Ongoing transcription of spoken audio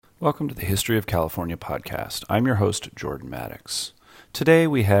Welcome to the History of California podcast. I'm your host, Jordan Maddox. Today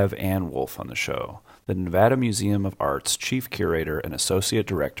we have Ann Wolfe on the show, the Nevada Museum of Art's chief curator and associate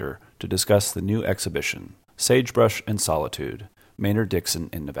director, to discuss the new exhibition, Sagebrush and Solitude, Maynard Dixon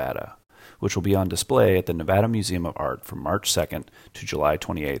in Nevada, which will be on display at the Nevada Museum of Art from March 2nd to July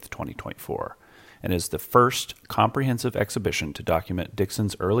 28th, 2024, and is the first comprehensive exhibition to document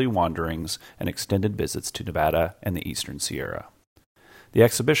Dixon's early wanderings and extended visits to Nevada and the Eastern Sierra. The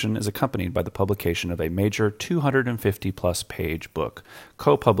exhibition is accompanied by the publication of a major 250-plus page book,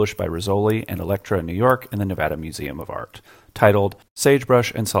 co-published by Rizzoli and Electra in New York and the Nevada Museum of Art, titled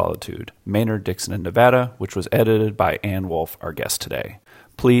Sagebrush and Solitude, Maynard Dixon in Nevada, which was edited by Ann Wolfe, our guest today.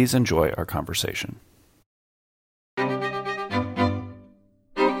 Please enjoy our conversation.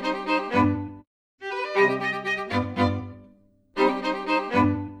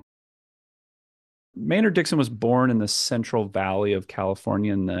 Maynard Dixon was born in the Central Valley of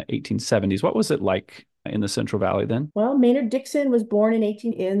California in the 1870s. What was it like in the Central Valley then? Well, Maynard Dixon was born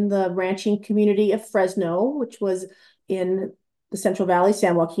in the ranching community of Fresno, which was in the Central Valley,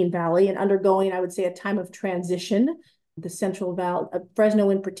 San Joaquin Valley, and undergoing, I would say, a time of transition. The Central Valley, Fresno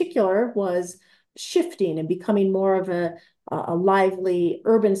in particular, was shifting and becoming more of a lively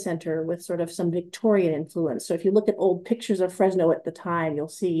urban center with sort of some Victorian influence. So if you look at old pictures of Fresno at the time, you'll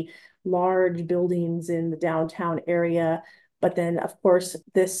see large buildings in the downtown area. But then, of course,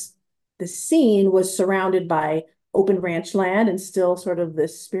 the scene was surrounded by open ranch land and still sort of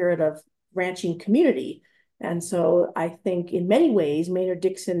this spirit of ranching community. And so I think in many ways, Maynard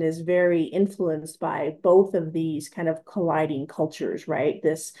Dixon is very influenced by both of these kind of colliding cultures, right?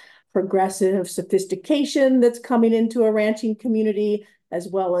 This progressive sophistication that's coming into a ranching community, as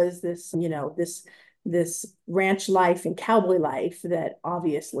well as this ranch life and cowboy life that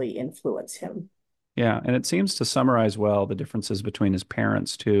obviously influence him. Yeah, and it seems to summarize well the differences between his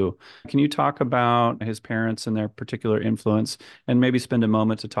parents too. Can you talk about his parents and their particular influence, and maybe spend a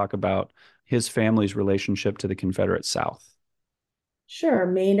moment to talk about his family's relationship to the Confederate South? Sure.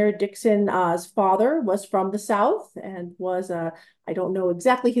 Maynard Dixon's father was from the South and was I don't know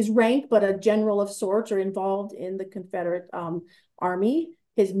exactly his rank, but a general of sorts or involved in the Confederate Army.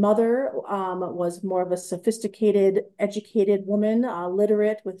 His mother was more of a sophisticated, educated woman,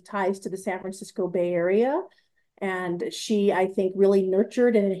 literate with ties to the San Francisco Bay Area. And she, I think, really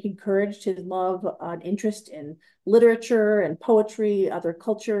nurtured and encouraged his love and interest in literature and poetry, other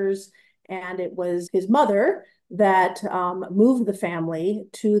cultures. And it was his mother that moved the family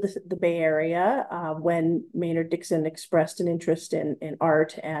to the Bay Area when Maynard Dixon expressed an interest in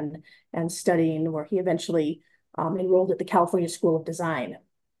art and studying, where he eventually enrolled at the California School of Design.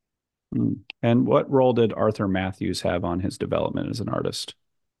 And what role did Arthur Matthews have on his development as an artist?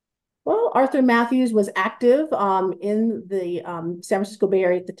 Well, Arthur Matthews was active in the San Francisco Bay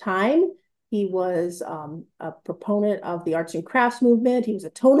Area at the time. He was a proponent of the arts and crafts movement. He was a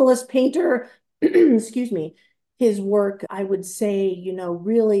tonalist painter. Excuse me. His work, I would say,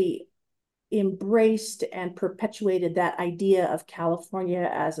 really embraced and perpetuated that idea of California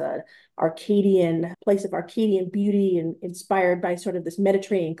as a Arcadian place of Arcadian beauty and inspired by sort of this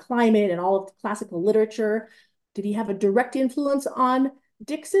Mediterranean climate and all of the classical literature. Did he have a direct influence on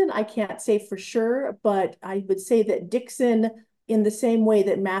Dixon? I can't say for sure, but I would say that Dixon, in the same way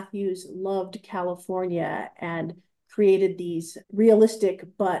that Matthews loved California and created these realistic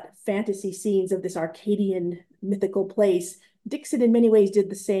but fantasy scenes of this Arcadian mythical place, Dixon in many ways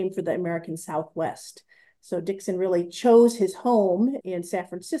did the same for the American Southwest. So Dixon really chose his home in San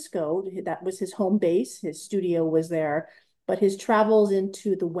Francisco. That was his home base. His studio was there. But his travels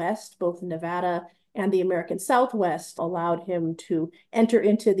into the West, both Nevada and the American Southwest, allowed him to enter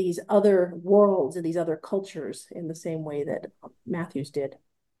into these other worlds and these other cultures in the same way that Matthews did.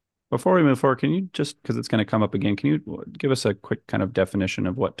 Before we move forward, can you just, because it's going to come up again, can you give us a quick kind of definition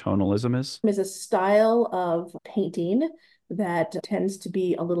of what tonalism is? Is a style of painting that tends to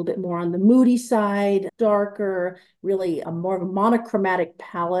be a little bit more on the moody side, darker, really a more of a monochromatic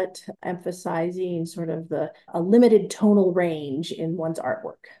palette, emphasizing sort of a limited tonal range in one's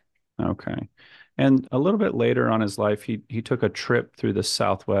artwork. Okay. And a little bit later on his life, he took a trip through the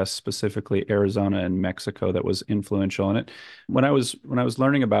Southwest, specifically Arizona and Mexico, that was influential in it. When I was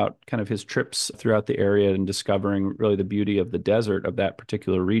learning about kind of his trips throughout the area and discovering really the beauty of the desert of that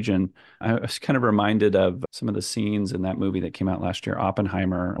particular region, I was kind of reminded of some of the scenes in that movie that came out last year,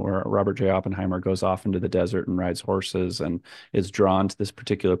 Oppenheimer, where Robert J. Oppenheimer goes off into the desert and rides horses and is drawn to this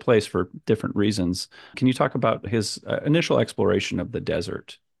particular place for different reasons. Can you talk about his initial exploration of the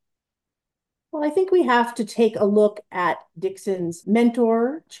desert? Well, I think we have to take a look at Dixon's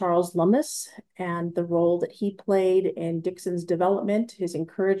mentor, Charles Lummis, and the role that he played in Dixon's development, his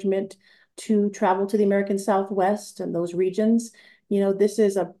encouragement to travel to the American Southwest and those regions. This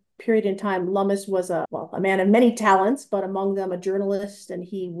is a period in time. Lummis was a man of many talents, but among them a journalist, and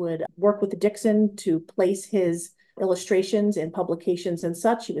he would work with Dixon to place his illustrations in publications and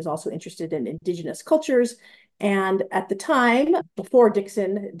such. He was also interested in indigenous cultures. And at the time, before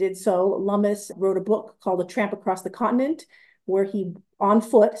Dixon did so, Lummis wrote a book called A Tramp Across the Continent, where he, on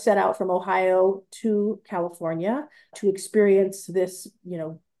foot, set out from Ohio to California to experience this,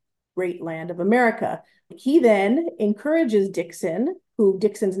 great land of America. He then encourages Dixon, who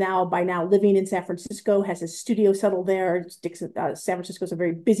Dixon's by now living in San Francisco, has his studio settled there. San Francisco is a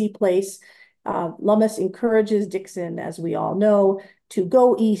very busy place. Lummis encourages Dixon, as we all know, to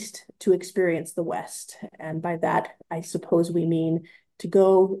go east to experience the West. And by that, I suppose we mean to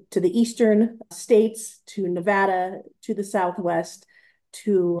go to the eastern states, to Nevada, to the Southwest,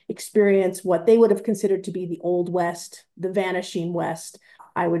 to experience what they would have considered to be the Old West, the vanishing West.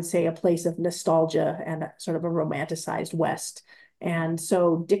 I would say a place of nostalgia and sort of a romanticized West. And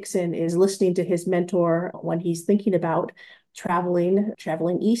so Dixon is listening to his mentor when he's thinking about traveling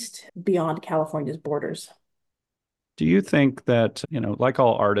east beyond California's borders. Do you think that, like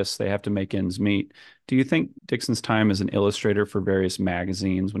all artists, they have to make ends meet? Do you think Dixon's time as an illustrator for various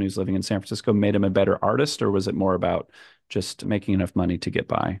magazines when he was living in San Francisco made him a better artist, or was it more about just making enough money to get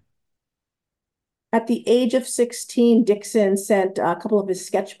by? At the age of 16, Dixon sent a couple of his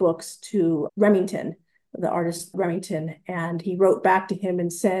sketchbooks to Remington, the artist Remington, and he wrote back to him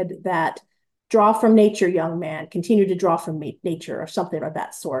and said that draw from nature, young man, continue to draw from nature, or something of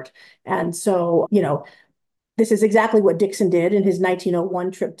that sort. And so, this is exactly what Dixon did in his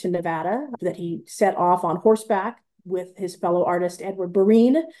 1901 trip to Nevada, that he set off on horseback with his fellow artist Edward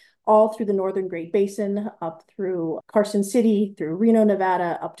Bereen, all through the northern Great Basin, up through Carson City, through Reno,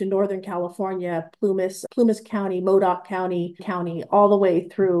 Nevada, up to Northern California, Plumas County, Modoc County, all the way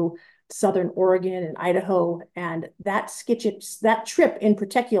through Southern Oregon and Idaho. And that trip in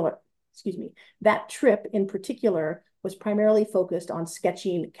particular, was primarily focused on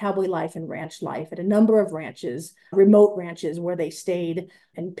sketching cowboy life and ranch life at a number of ranches, remote ranches where they stayed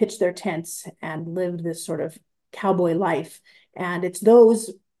and pitched their tents and lived this sort of cowboy life. And it's those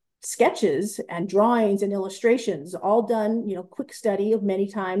sketches and drawings and illustrations, all done, quick study of many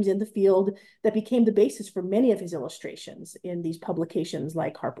times in the field, that became the basis for many of his illustrations in these publications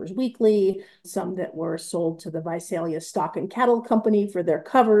like Harper's Weekly, some that were sold to the Visalia Stock and Cattle Company for their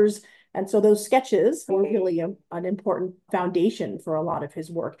covers. And so those sketches were really an important foundation for a lot of his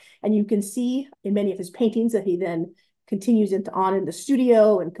work. And you can see in many of his paintings that he then continues on in the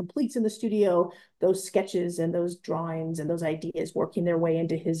studio and completes in the studio, those sketches and those drawings and those ideas working their way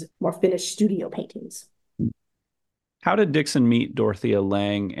into his more finished studio paintings. How did Dixon meet Dorothea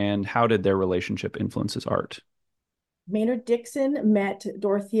Lange, and how did their relationship influence his art? Maynard Dixon met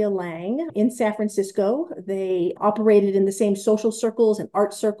Dorothea Lange in San Francisco. They operated in the same social circles and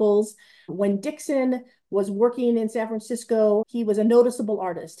art circles. When Dixon was working in San Francisco, he was a noticeable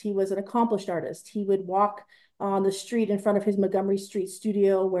artist. He was an accomplished artist. He would walk on the street in front of his Montgomery Street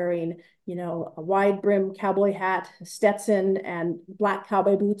studio wearing, a wide brim cowboy hat, Stetson, and black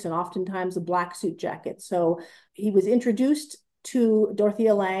cowboy boots, and oftentimes a black suit jacket. So he was introduced to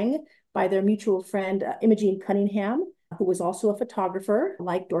Dorothea Lange by their mutual friend, Imogene Cunningham, who was also a photographer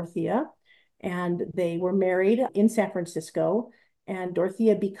like Dorothea. And they were married in San Francisco. And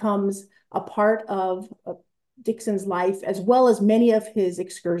Dorothea becomes a part of Dixon's life, as well as many of his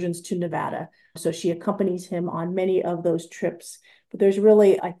excursions to Nevada. So she accompanies him on many of those trips. But there's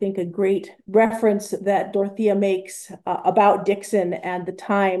really, I think, a great reference that Dorothea makes about Dixon and the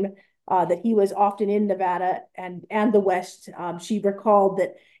time that he was often in Nevada and the West. She recalled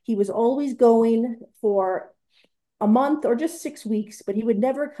that he was always going for a month or just 6 weeks, but he would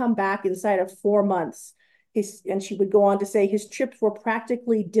never come back inside of 4 months. And she would go on to say his trips were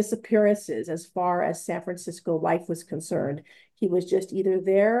practically disappearances as far as San Francisco life was concerned. He was just either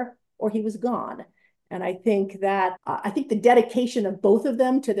there or he was gone. And I think the dedication of both of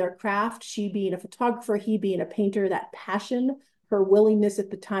them to their craft, she being a photographer, he being a painter, that passion, her willingness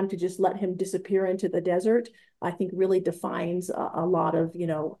at the time to just let him disappear into the desert, I think really defines a lot of,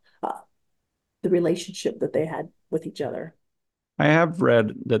 the relationship that they had with each other. I have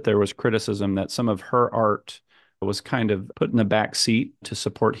read that there was criticism that some of her art was kind of put in the back seat to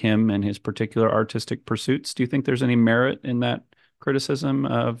support him and his particular artistic pursuits. Do you think there's any merit in that criticism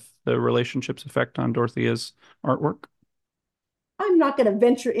of the relationship's effect on Dorothea's artwork? I'm not going to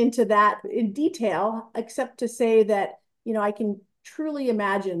venture into that in detail, except to say that, I can truly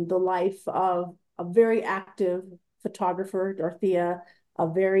imagine the life of a very active photographer, Dorothea, a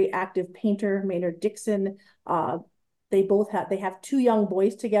very active painter, Maynard Dixon. Uh, they have two young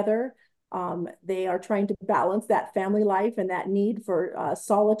boys together. They are trying to balance that family life and that need for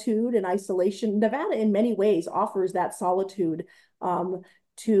solitude and isolation. Nevada, in many ways, offers that solitude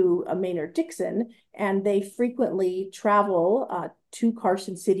to Maynard Dixon, and they frequently travel to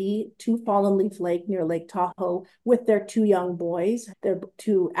Carson City, to Fallen Leaf Lake near Lake Tahoe with their two young boys. They're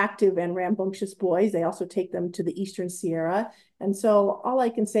two active and rambunctious boys. They also take them to the Eastern Sierra. And so all I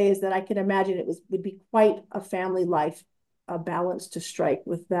can say is that I can imagine would be quite a family life, a balance to strike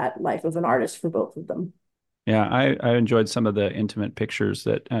with that life of an artist for both of them. Yeah, I enjoyed some of the intimate pictures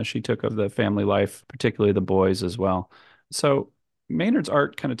that she took of the family life, particularly the boys as well. So Maynard's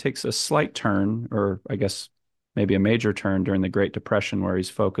art kind of takes a slight turn, or I guess maybe a major turn during the Great Depression, where he's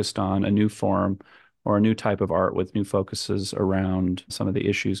focused on a new form or a new type of art with new focuses around some of the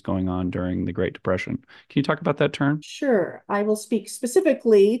issues going on during the Great Depression. Can you talk about that turn? Sure. I will speak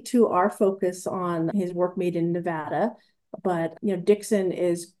specifically to our focus on his work made in Nevada, but Dixon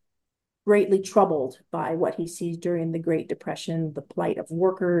is greatly troubled by what he sees during the Great Depression, the plight of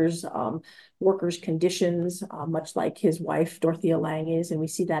workers, workers' conditions, much like his wife, Dorothea Lange, is, and we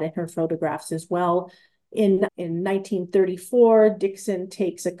see that in her photographs as well. In 1934, Dixon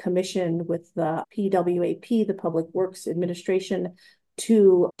takes a commission with the PWAP, the Public Works Administration,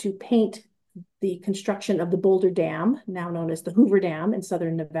 to paint the construction of the Boulder Dam, now known as the Hoover Dam in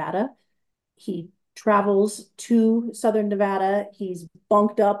southern Nevada. He travels to southern Nevada. He's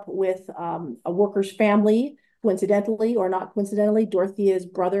bunked up with a worker's family. Coincidentally or not coincidentally, Dorothea's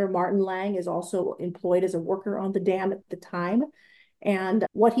brother, Martin Lang, is also employed as a worker on the dam at the time. And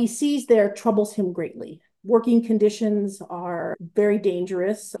what he sees there troubles him greatly. Working conditions are very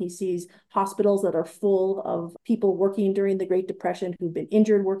dangerous. He sees hospitals that are full of people working during the Great Depression who've been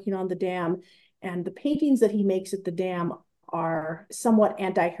injured working on the dam. And the paintings that he makes at the dam are somewhat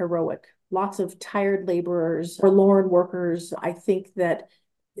anti-heroic. Lots of tired laborers, forlorn workers. I think that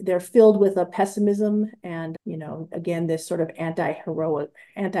they're filled with a pessimism and, again, this sort of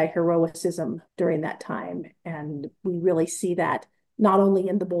anti-heroicism during that time. And we really see that not only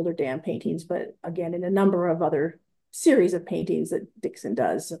in the Boulder Dam paintings, but again, in a number of other series of paintings that Dixon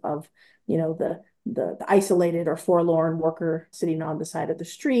does of, the isolated or forlorn worker sitting on the side of the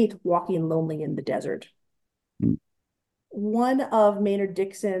street, walking lonely in the desert. Mm. One of Maynard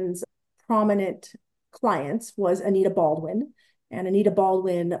Dixon's prominent clients was Anita Baldwin. And Anita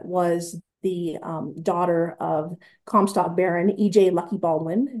Baldwin was the daughter of Comstock Baron E.J. Lucky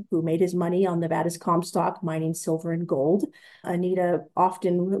Baldwin, who made his money on Nevada's Comstock, mining silver and gold. Anita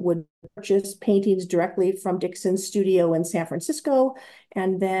often would purchase paintings directly from Dixon's studio in San Francisco,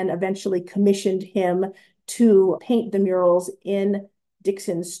 and then eventually commissioned him to paint the murals in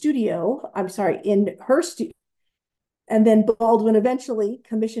Dixon's studio. I'm sorry, in her studio. And then Baldwin eventually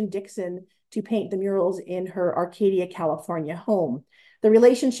commissioned Dixon to paint the murals in her Arcadia, California home. The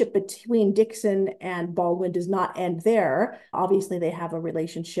relationship between Dixon and Baldwin does not end there. Obviously, they have a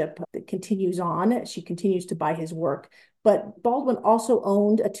relationship that continues on. She continues to buy his work. But Baldwin also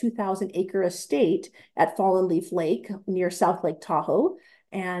owned a 2,000-acre estate at Fallen Leaf Lake near South Lake Tahoe.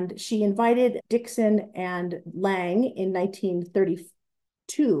 And she invited Dixon and Lang in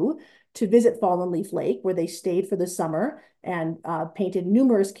 1932 to visit Fallen Leaf Lake, where they stayed for the summer and painted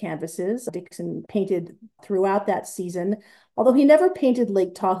numerous canvases. Dixon painted throughout that season, although he never painted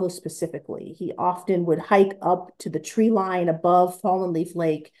Lake Tahoe specifically. He often would hike up to the tree line above Fallen Leaf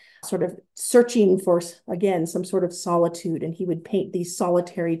Lake, sort of searching for, again, some sort of solitude. And he would paint these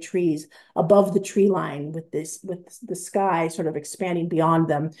solitary trees above the tree line with the sky sort of expanding beyond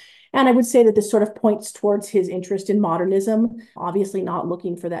them. And I would say that this sort of points towards his interest in modernism, obviously not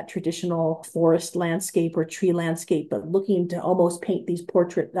looking for that traditional forest landscape or tree landscape, but looking to almost paint these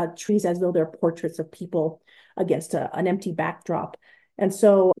trees as though they're portraits of people against an empty backdrop. And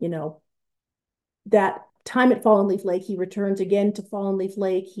so, that time at Fallen Leaf Lake, he returns again to Fallen Leaf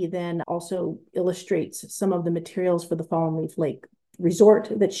Lake. He then also illustrates some of the materials for the Fallen Leaf Lake resort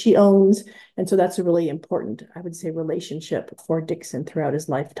that she owns. And so that's a really important, I would say, relationship for Dixon throughout his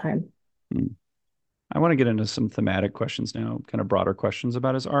lifetime. I want to get into some thematic questions now, kind of broader questions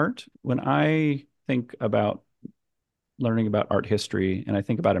about his art. When I think about learning about art history and I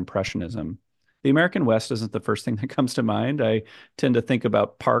think about Impressionism, the American West isn't the first thing that comes to mind. I tend to think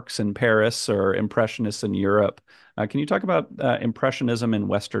about parks in Paris or Impressionists in Europe. Can you talk about Impressionism in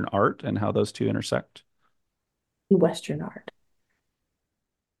Western art and how those two intersect? Western art.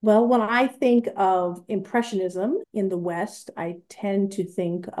 Well, when I think of Impressionism in the West, I tend to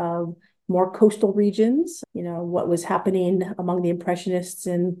think of more coastal regions, what was happening among the Impressionists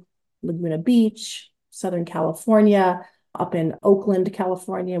in Laguna Beach, Southern California, up in Oakland,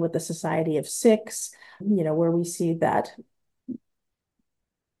 California with the Society of Six, where we see that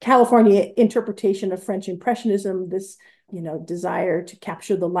California interpretation of French Impressionism, this desire to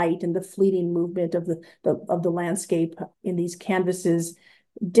capture the light and the fleeting movement of the landscape in these canvases.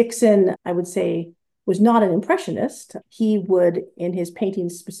 Dixon, I would say, was not an impressionist. He would, in his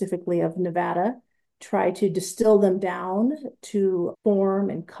paintings specifically of Nevada, try to distill them down to form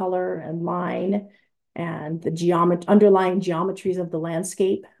and color and line and the underlying geometries of the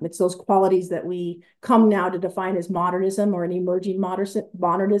landscape. It's those qualities that we come now to define as modernism or an emerging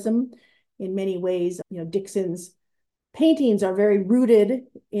modernism. In many ways, Dixon's paintings are very rooted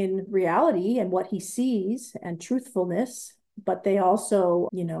in reality and what he sees and truthfulness, but they also,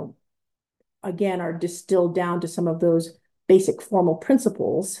 again, are distilled down to some of those basic formal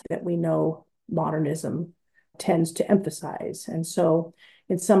principles that we know modernism tends to emphasize. And so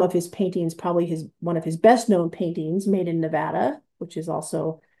in some of his paintings, probably one of his best known paintings, Made in Nevada, which is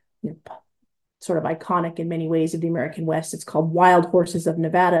also sort of iconic in many ways of the American West. It's called Wild Horses of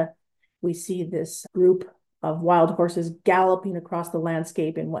Nevada. We see this group of wild horses galloping across the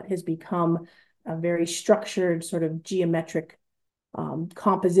landscape in what has become a very structured sort of geometric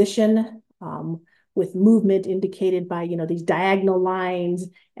composition, with movement indicated by, these diagonal lines,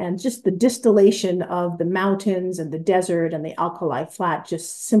 and just the distillation of the mountains and the desert and the alkali flat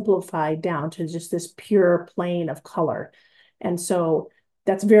just simplified down to just this pure plane of color. And so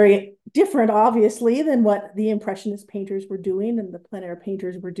that's very different, obviously, than what the Impressionist painters were doing and the plein air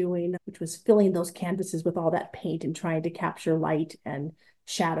painters were doing, which was filling those canvases with all that paint and trying to capture light and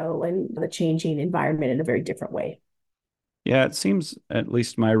shadow and the changing environment in a very different way. Yeah, it seems, at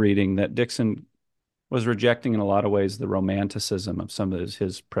least my reading, that Dixon was rejecting in a lot of ways the romanticism of some of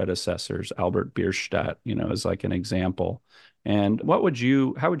his predecessors, Albert Bierstadt, as like an example. And how would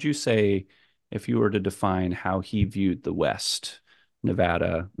you say, if you were to define how he viewed the West,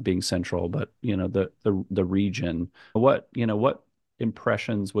 Nevada being central, but the region, what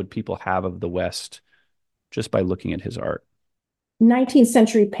impressions would people have of the West just by looking at his art? 19th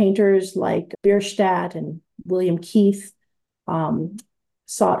century painters like Bierstadt and William Keith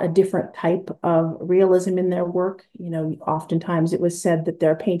sought a different type of realism in their work. Oftentimes it was said that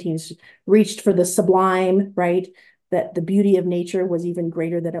their paintings reached for the sublime, right? That the beauty of nature was even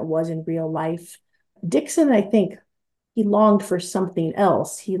greater than it was in real life. Dixon, I think, he longed for something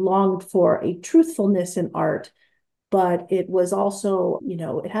else. He longed for a truthfulness in art, but it was also,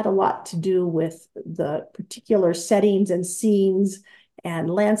 it had a lot to do with the particular settings and scenes and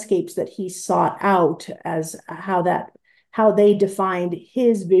landscapes that he sought out as how they defined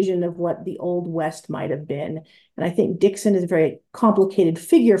his vision of what the Old West might have been. And I think Dixon is a very complicated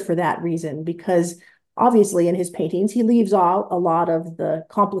figure for that reason, because obviously in his paintings, he leaves out a lot of the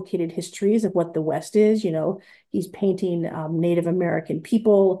complicated histories of what the West is. He's painting Native American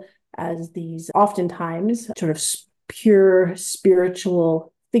people as these oftentimes sort of pure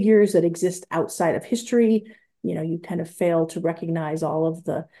spiritual figures that exist outside of history. You kind of fail to recognize all of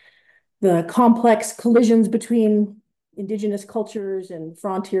the complex collisions between indigenous cultures and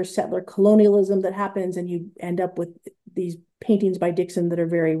frontier settler colonialism that happens, and you end up with these paintings by Dixon that are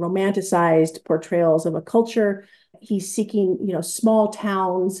very romanticized portrayals of a culture. He's seeking, small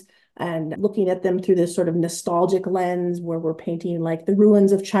towns and looking at them through this sort of nostalgic lens, where we're painting like the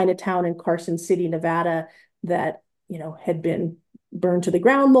ruins of Chinatown in Carson City, Nevada, that, had been burned to the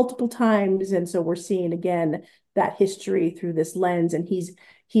ground multiple times. And so we're seeing again that history through this lens, and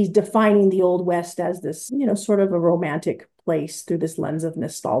he's defining the Old West as this, sort of a romantic place through this lens of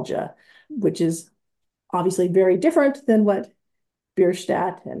nostalgia, which is obviously very different than what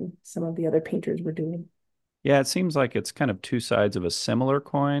Bierstadt and some of the other painters were doing. Yeah, it seems like it's kind of two sides of a similar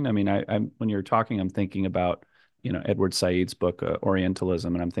coin. I mean, I'm when you're talking, I'm thinking about, Edward Said's book,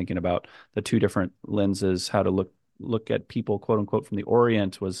 Orientalism, and I'm thinking about the two different lenses, how to look at people, quote unquote, from the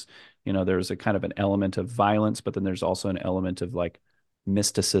Orient. Was, there's a kind of an element of violence, but then there's also an element of like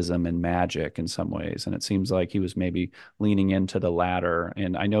mysticism and magic in some ways. And it seems like he was maybe leaning into the latter.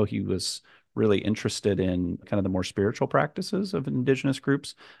 And I know he was really interested in kind of the more spiritual practices of indigenous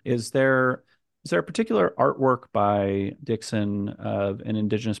groups. Is there a particular artwork by Dixon of an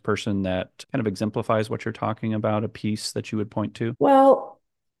indigenous person that kind of exemplifies what you're talking about, a piece that you would point to? Well,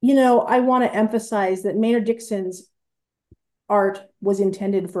 I want to emphasize that Maynard Dixon's art was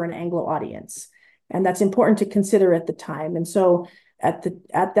intended for an Anglo audience, and that's important to consider at the time. And so at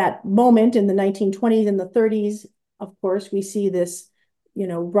that moment in the 1920s and the 30s, of course, we see this,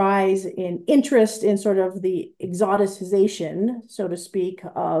 rise in interest in sort of the exoticization, so to speak,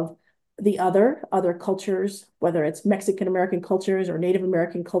 of the other cultures, whether it's Mexican American cultures or Native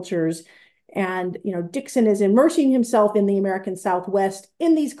American cultures. And, Dixon is immersing himself in the American Southwest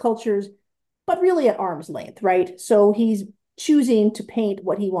in these cultures, but really at arm's length, right? So he's choosing to paint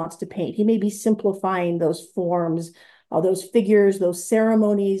what he wants to paint. He may be simplifying those forms, those figures, those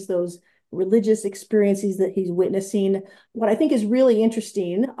ceremonies, those religious experiences that he's witnessing. What I think is really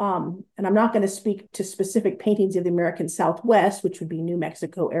interesting, and I'm not going to speak to specific paintings of the American Southwest, which would be New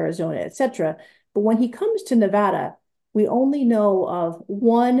Mexico, Arizona, etc. But when he comes to Nevada, we only know of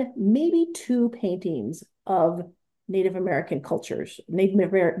one, maybe two paintings of Native American cultures,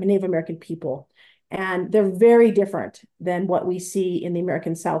 Native American people. And they're very different than what we see in the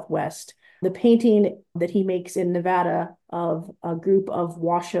American Southwest. The painting that he makes in Nevada of a group of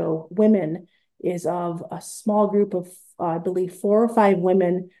Washoe women is of a small group of, I believe, 4 or 5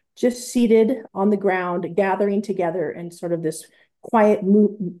 women just seated on the ground, gathering together in sort of this quiet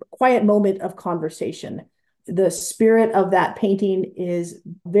moment of conversation. The spirit of that painting is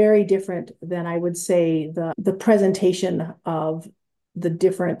very different than, I would say, the presentation of the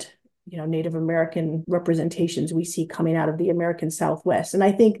different Native American representations we see coming out of the American Southwest. And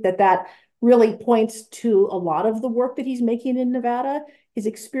I think that really points to a lot of the work that he's making in Nevada. His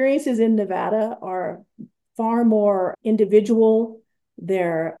experiences in Nevada are far more individual.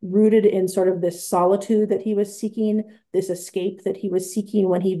 They're rooted in sort of this solitude that he was seeking, this escape that he was seeking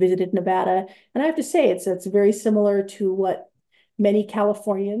when he visited Nevada. And I have to say, it's very similar to what many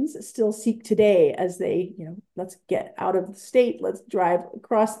Californians still seek today as they, let's get out of the state, let's drive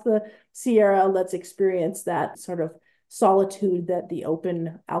across the Sierra, let's experience that sort of solitude that the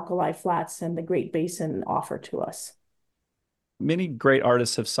open alkali flats and the Great Basin offer to us. Many great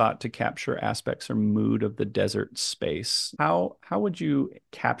artists have sought to capture aspects or mood of the desert space. How would you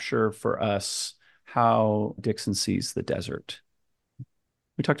capture for us how Dixon sees the desert?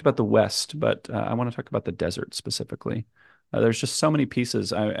 We talked about the West, but I want to talk about the desert specifically. There's just so many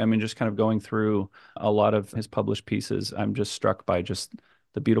pieces. I mean, just kind of going through a lot of his published pieces, I'm just struck by just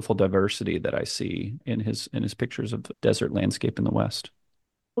the beautiful diversity that I see in his pictures of the desert landscape in the West.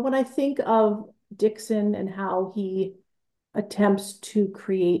 When I think of Dixon and how he attempts to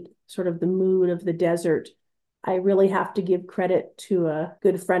create sort of the mood of the desert, I really have to give credit to a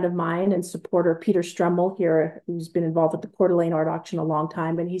good friend of mine and supporter, Peter Strummel here, who's been involved with the Coeur d'Alene Art Auction a long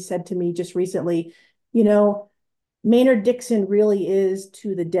time. And he said to me just recently, Maynard Dixon really is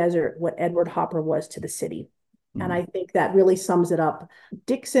to the desert what Edward Hopper was to the city. And I think that really sums it up.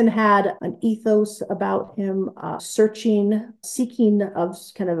 Dixon had an ethos about him, seeking of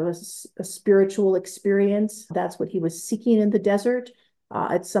kind of a spiritual experience. That's what he was seeking in the desert.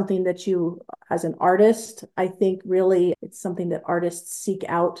 It's something that you, as an artist, I think really it's something that artists seek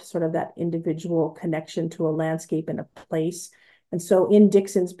out, sort of that individual connection to a landscape and a place. And so in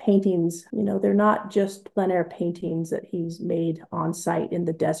Dixon's paintings, they're not just plein air paintings that he's made on site in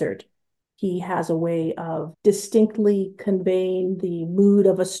the desert. He has a way of distinctly conveying the mood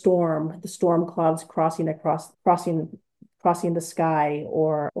of a storm, the storm clouds crossing the sky,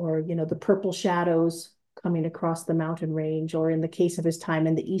 or the purple shadows coming across the mountain range, or in the case of his time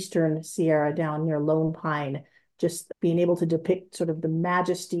in the Eastern Sierra down near Lone Pine, just being able to depict sort of the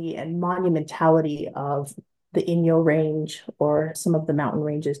majesty and monumentality of the Inyo Range or some of the mountain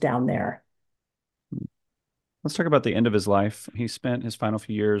ranges down there. Let's talk about the end of his life. He spent his final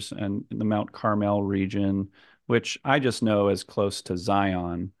few years in the Mount Carmel region, which I just know is close to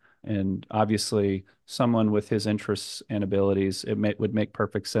Zion. And obviously, someone with his interests and abilities, would make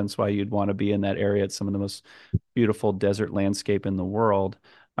perfect sense why you'd want to be in that area. It's some of the most beautiful desert landscape in the world.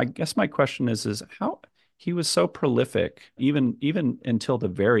 I guess my question is how he was so prolific, even until the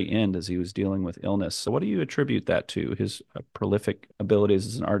very end as he was dealing with illness. So what do you attribute that to, his prolific abilities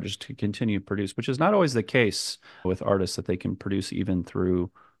as an artist to continue to produce, which is not always the case with artists, that they can produce even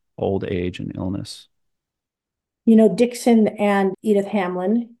through old age and illness? Dixon and Edith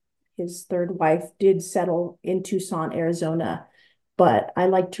Hamlin, his third wife, did settle in Tucson, Arizona. But I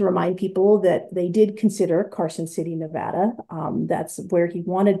like to remind people that they did consider Carson City, Nevada. That's where he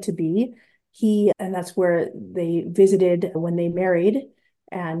wanted to be. And that's where they visited when they married,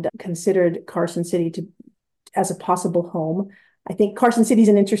 and considered Carson City as a possible home. I think Carson City is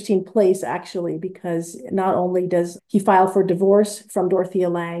an interesting place, actually, because not only does he file for divorce from Dorothea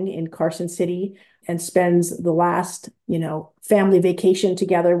Lange in Carson City and spends the last, family vacation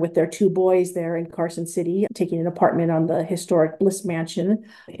together with their 2 boys there in Carson City, taking an apartment on the historic Bliss Mansion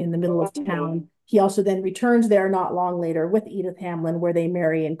in the middle of town. He also then returns there not long later with Edith Hamlin, where they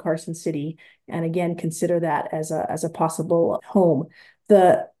marry in Carson City, and again consider that as a possible home.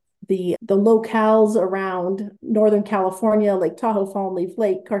 The the locales around Northern California, Lake Tahoe, Fallen Leaf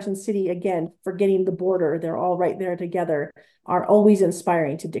Lake, Carson City, again, forgetting the border, they're all right there together, are always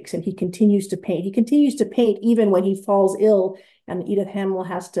inspiring to Dixon. He continues to paint. He continues to paint even when he falls ill and Edith Hamill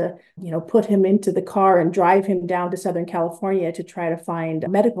has to, put him into the car and drive him down to Southern California to try to find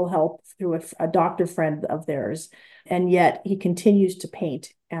medical help through a doctor friend of theirs. And yet he continues to paint.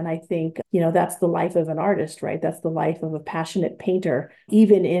 And I think, that's the life of an artist, right? That's the life of a passionate painter.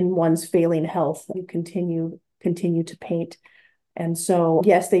 Even in one's failing health, you continue to paint. And so,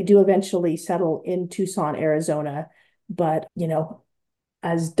 yes, they do eventually settle in Tucson, Arizona. But,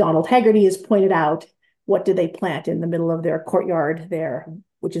 as Donald Haggerty has pointed out, what did they plant in the middle of their courtyard there,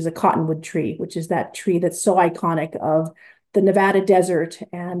 which is a cottonwood tree, which is that tree that's so iconic of the Nevada desert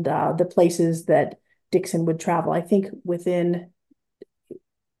and the places that Dixon would travel. I think within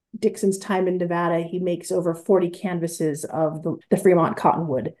Dixon's time in Nevada, he makes over 40 canvases of the Fremont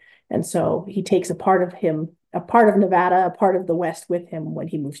cottonwood. And so he takes a part of Nevada, a part of the West with him when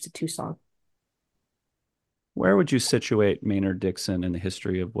he moves to Tucson. Where would you situate Maynard Dixon in the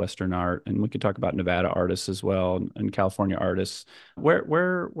history of Western art? And we could talk about Nevada artists as well and California artists.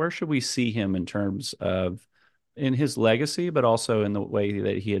 Where should we see him in terms of in his legacy, but also in the way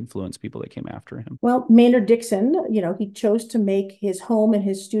that he influenced people that came after him? Well, Maynard Dixon, he chose to make his home and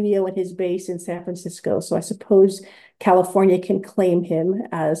his studio and his base in San Francisco. So I suppose California can claim him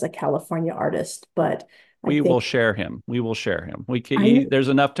as a California artist, but we will share him. We will share him. There's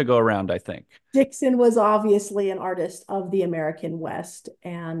enough to go around, I think. Dixon was obviously an artist of the American West.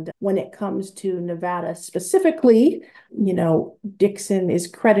 And when it comes to Nevada specifically, Dixon is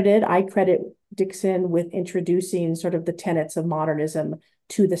credited. I credit Dixon with introducing sort of the tenets of modernism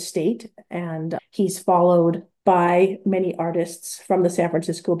to the state. And he's followed by many artists from the San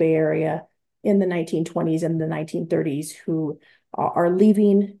Francisco Bay Area in the 1920s and the 1930s who are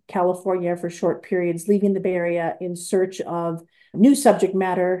leaving California for short periods, leaving the Bay Area in search of new subject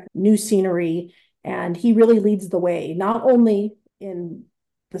matter, new scenery. And he really leads the way, not only in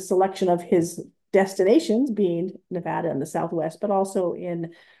the selection of his destinations, being Nevada and the Southwest, but also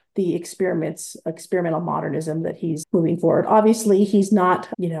in the experimental modernism that he's moving forward. Obviously, he's not,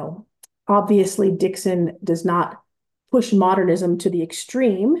 obviously Dixon does not push modernism to the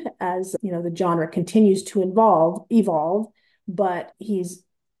extreme as, the genre continues to evolve, but he's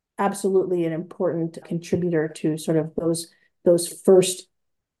absolutely an important contributor to sort of those first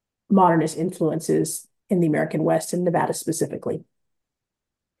modernist influences in the American West and Nevada specifically.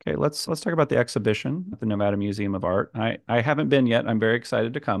 Okay, let's talk about the exhibition at the Nevada Museum of Art. I haven't been yet. I'm very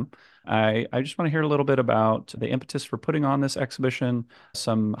excited to come. I just want to hear a little bit about the impetus for putting on this exhibition,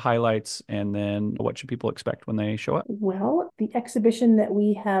 some highlights, and then what should people expect when they show up? Well, the exhibition that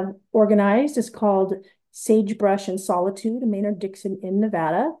we have organized is called Sagebrush and Solitude, Maynard Dixon in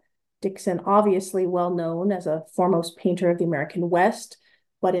Nevada. Dixon, obviously well known as a foremost painter of the American West,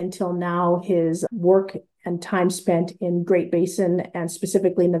 but until now, his work and time spent in Great Basin and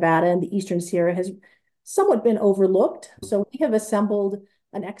specifically Nevada and the Eastern Sierra has somewhat been overlooked. So we have assembled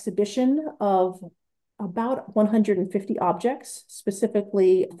an exhibition of about 150 objects,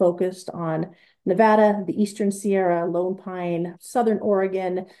 specifically focused on Nevada, the Eastern Sierra, Lone Pine, Southern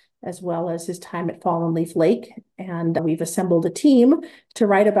Oregon, as well as his time at Fallen Leaf Lake. And we've assembled a team to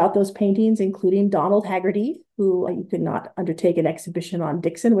write about those paintings, including Donald Haggerty, who you could not undertake an exhibition on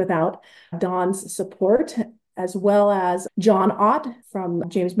Dixon without Don's support, as well as John Ott from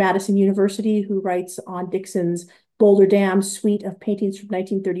James Madison University, who writes on Dixon's Boulder Dam suite of paintings from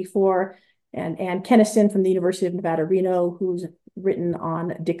 1934, and Ann Kennison from the University of Nevada, Reno, who's written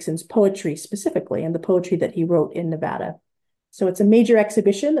on Dixon's poetry specifically and the poetry that he wrote in Nevada. So it's a major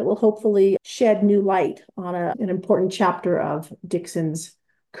exhibition that will hopefully shed new light on an important chapter of Dixon's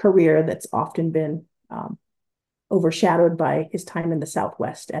career that's often been overshadowed by his time in the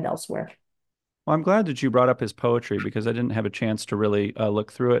Southwest and elsewhere. Well, I'm glad that you brought up his poetry because I didn't have a chance to really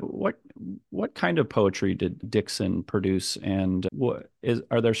look through it. What kind of poetry did Dixon produce, and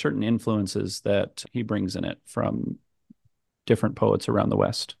are there certain influences that he brings in it from different poets around the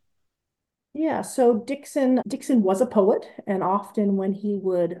West? Yeah, so Dixon was a poet, and often when he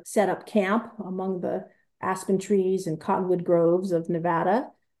would set up camp among the aspen trees and cottonwood groves of Nevada,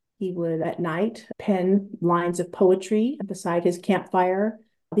 he would at night pen lines of poetry beside his campfire.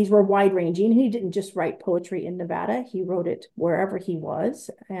 These were wide-ranging. He didn't just write poetry in Nevada. He wrote it wherever he was.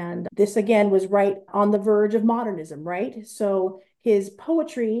 And this, again, was right on the verge of modernism, right? So his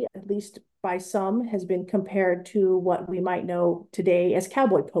poetry, at least by some, has been compared to what we might know today as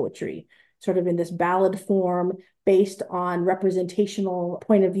cowboy poetry. sort of in this ballad form based on representational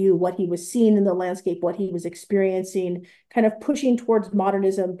point of view, what he was seeing in the landscape, what he was experiencing, kind of pushing towards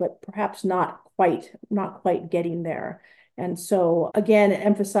modernism, but perhaps not quite getting there. And so again,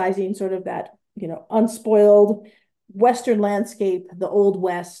 emphasizing sort of that, unspoiled Western landscape, the Old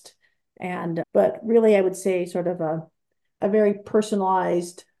West, but really I would say sort of a very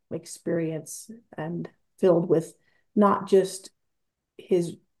personalized experience and filled with not just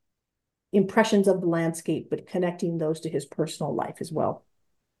his impressions of the landscape, but connecting those to his personal life as well.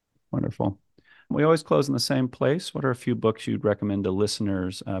 Wonderful. We always close in the same place. What are a few books you'd recommend to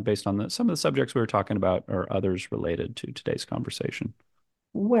listeners based on some of the subjects we were talking about or others related to today's conversation?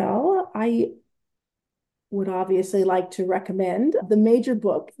 Well, I would obviously like to recommend the major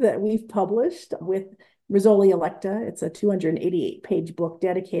book that we've published with Rizzoli Electa. It's a 288-page book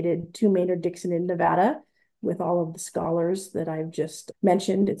dedicated to Maynard, Dixon in Nevada with all of the scholars that I've just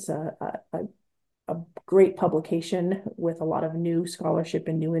mentioned. It's a great publication with a lot of new scholarship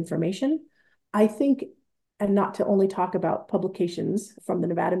and new information. I think, and not to only talk about publications from the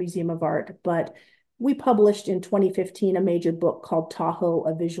Nevada Museum of Art, but we published in 2015 a major book called Tahoe,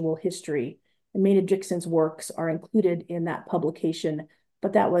 A Visual History. And Maynard Dixon's works are included in that publication,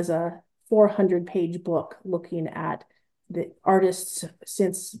 but that was a 400-page book looking at the artists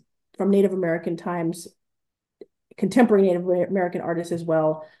from Native American times, contemporary Native American artists as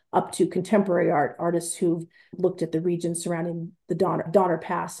well, up to contemporary artists who've looked at the region surrounding the Donner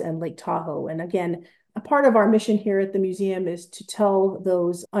Pass and Lake Tahoe. And again, a part of our mission here at the museum is to tell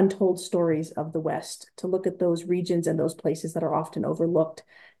those untold stories of the West, to look at those regions and those places that are often overlooked,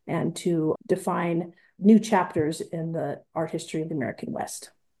 and to define new chapters in the art history of the American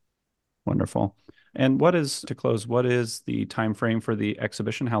West. Wonderful. And to close, what is the time frame for the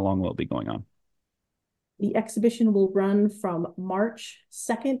exhibition? How long will it be going on? The exhibition will run from March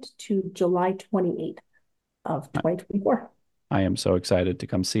 2nd to July 28th of 2024. I am so excited to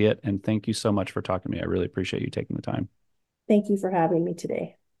come see it. And thank you so much for talking to me. I really appreciate you taking the time. Thank you for having me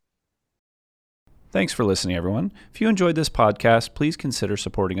today. Thanks for listening, everyone. If you enjoyed this podcast, please consider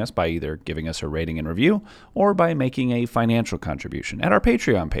supporting us by either giving us a rating and review or by making a financial contribution at our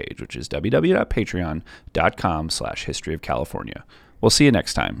Patreon page, which is www.patreon.com/historyofcalifornia. We'll see you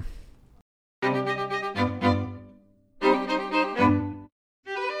next time.